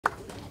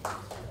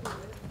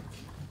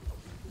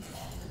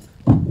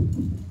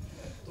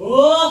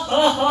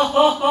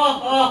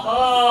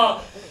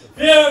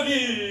Fear me,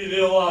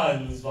 little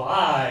ones, for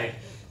I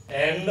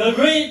am the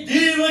great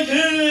demon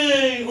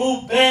king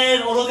who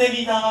banned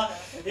Odoro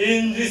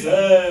in these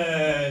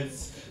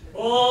lands.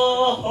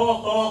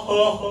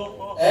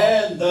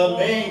 And the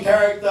main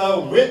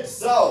character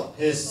whips out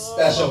his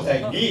special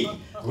technique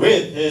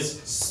with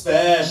his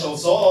special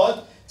sword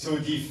to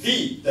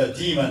defeat the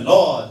demon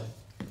lord.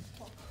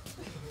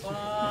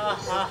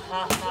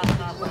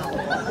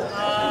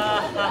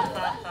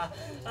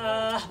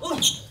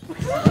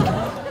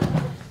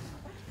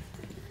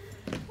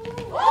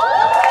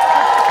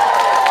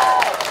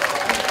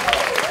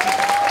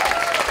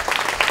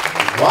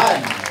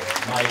 One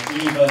might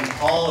even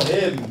call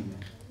him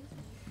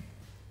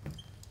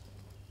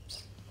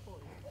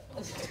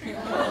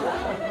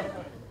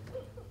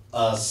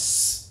a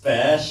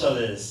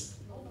specialist.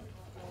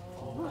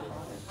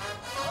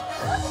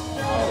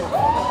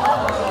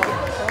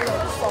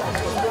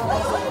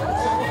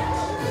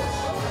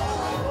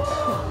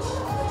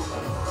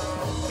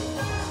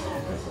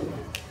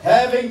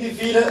 Having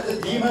defeated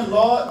the demon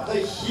lord, the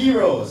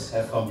heroes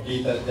have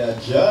completed their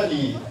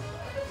journey.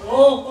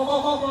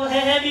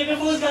 Happy April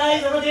Fools,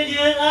 guys! I'm not dead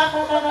yet.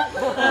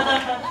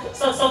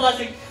 Stop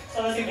laughing.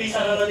 Stop laughing, please.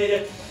 I'm not dead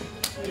yet.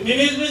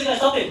 Music, guys,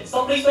 stop it.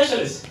 Stop playing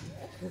specialists.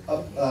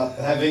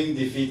 Having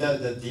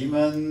defeated the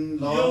demon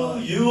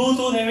lord. You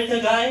too, narrator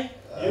guy.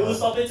 You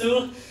stop it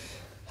too.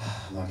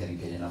 I'm not getting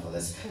paid enough for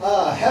this.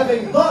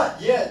 Having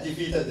not yet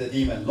defeated the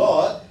demon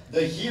lord,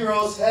 the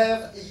heroes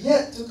have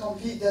yet to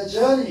complete their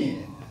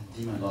journey.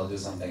 Demon lord, do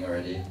something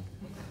already.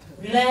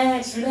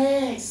 Relax.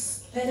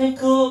 Let them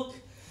cook.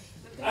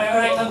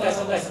 Alright, come guys.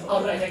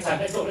 Alright, next time.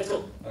 Let's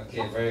go.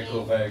 Okay, very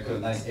cool.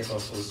 Nice April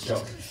Fool's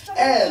joke.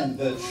 And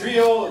the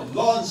trio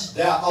launched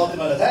their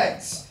ultimate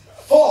attacks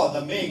for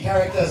the main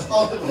character's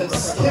ultimate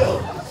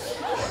skill.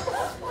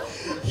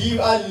 He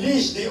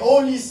unleashed the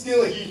only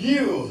skill he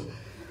knew,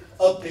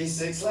 a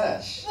basic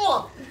slash.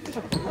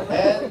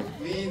 And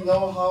we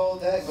know how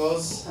that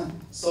goes.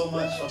 So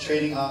much for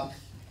training arc.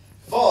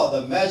 For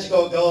the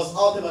magical girl's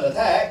ultimate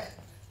attack,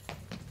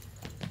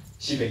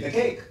 she baked a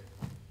cake.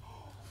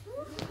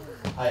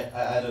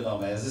 I don't know,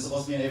 man. Is this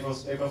supposed to be an April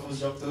Fool's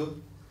joke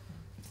too?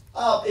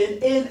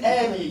 In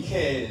any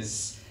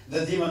case,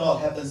 the demon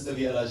lord happens to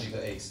be allergic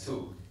to eggs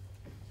too.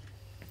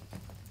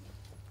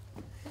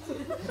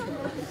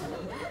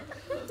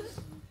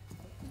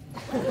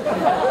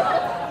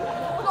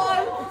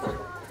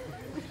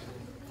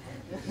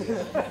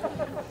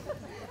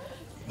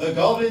 The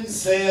Goblin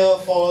Slayer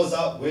follows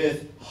up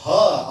with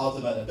her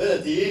ultimate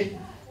ability,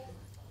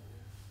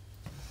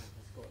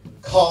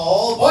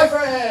 Call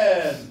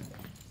Boyfriend!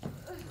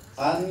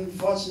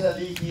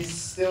 Unfortunately, he's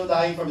still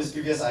dying from his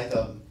previous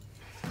item.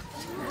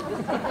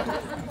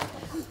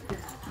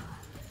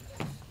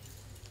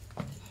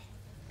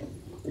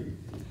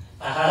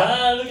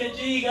 Look at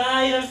G,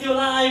 guys, I'm still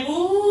alive.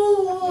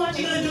 Ooh, what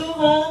you gonna do,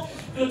 huh?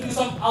 You gonna do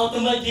some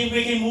ultimate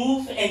game-breaking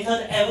move, enter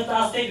the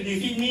avatar state to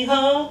defeat me,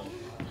 huh?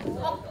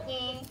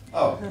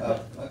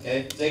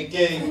 Okay.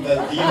 Taking the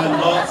demon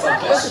lord's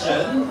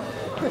suggestion,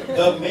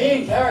 the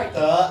main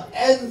character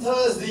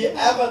enters the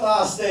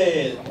avatar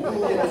state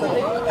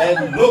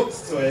and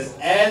looks to his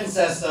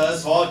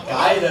ancestors for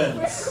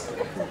guidance.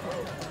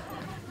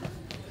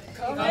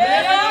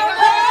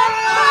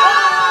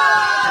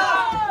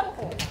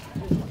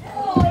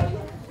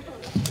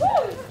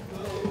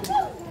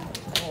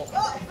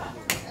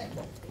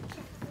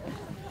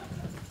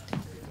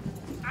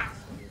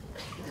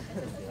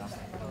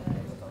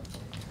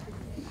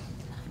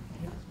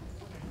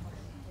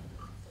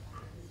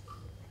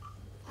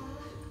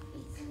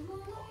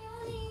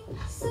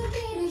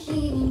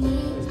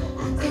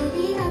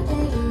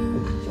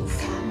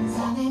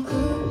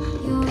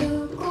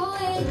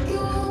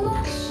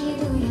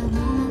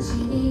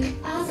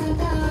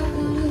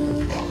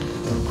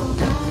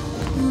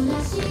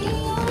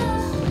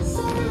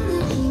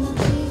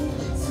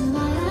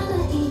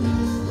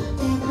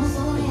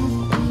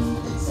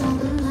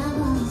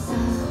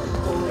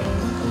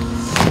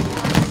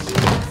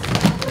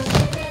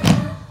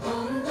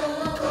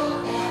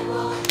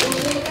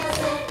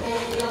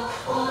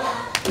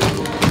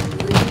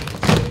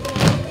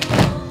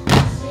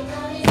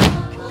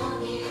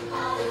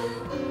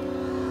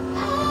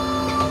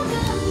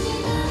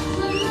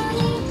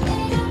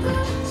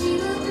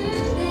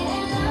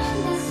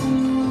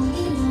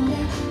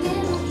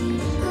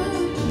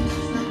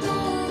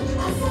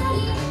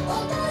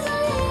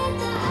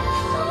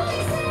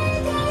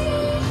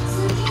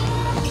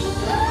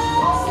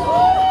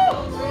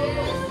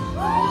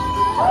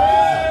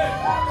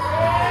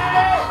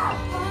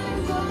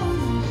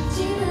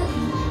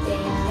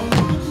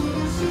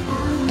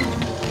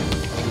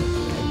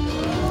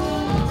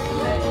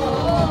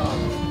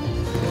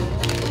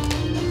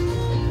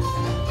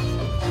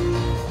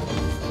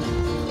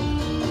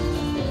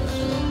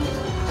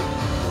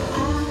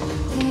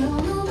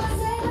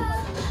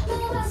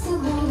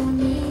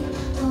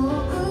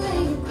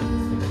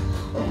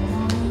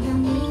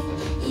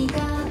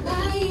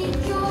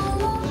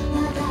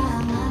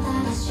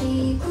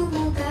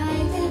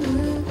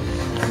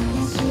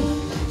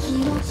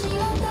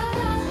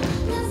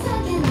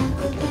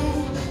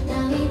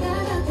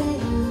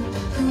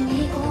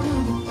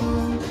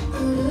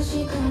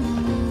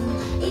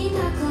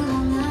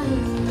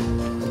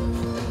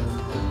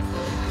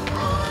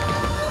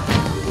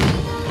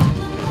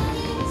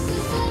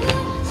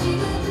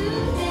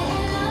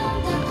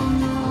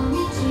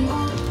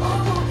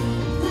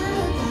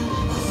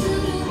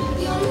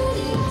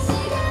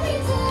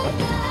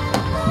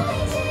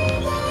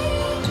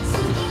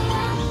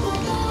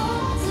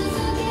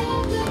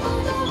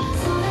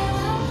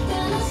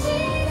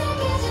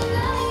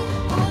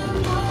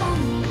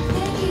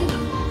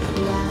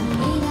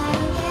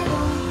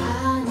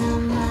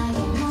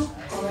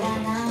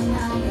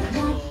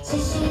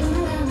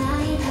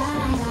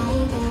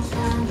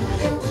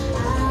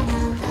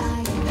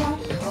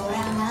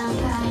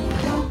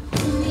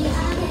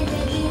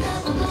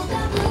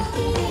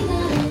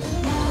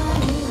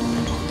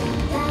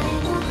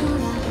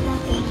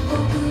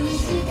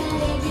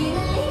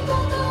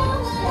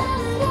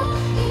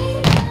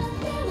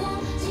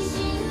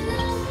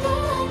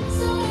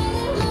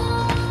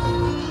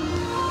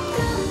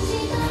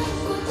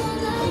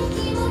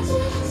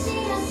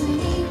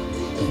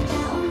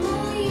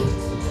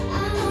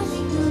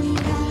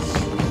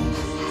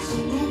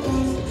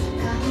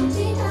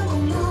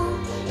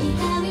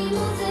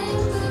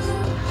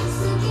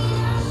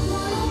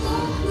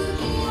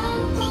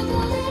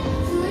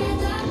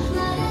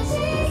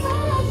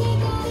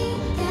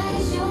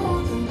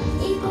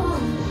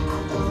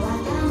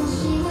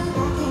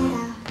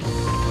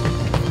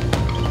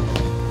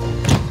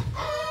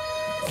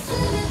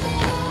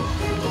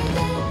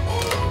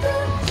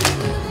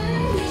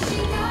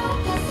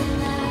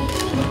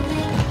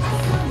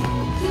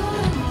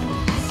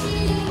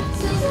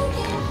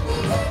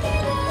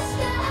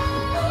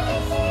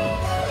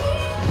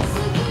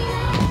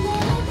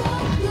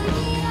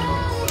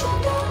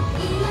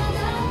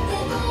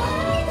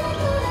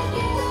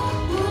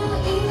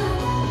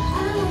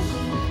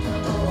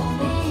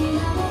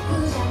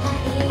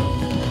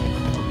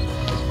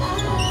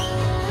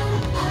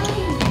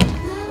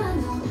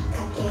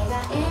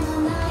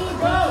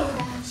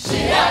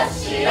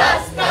 し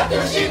らすか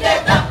くして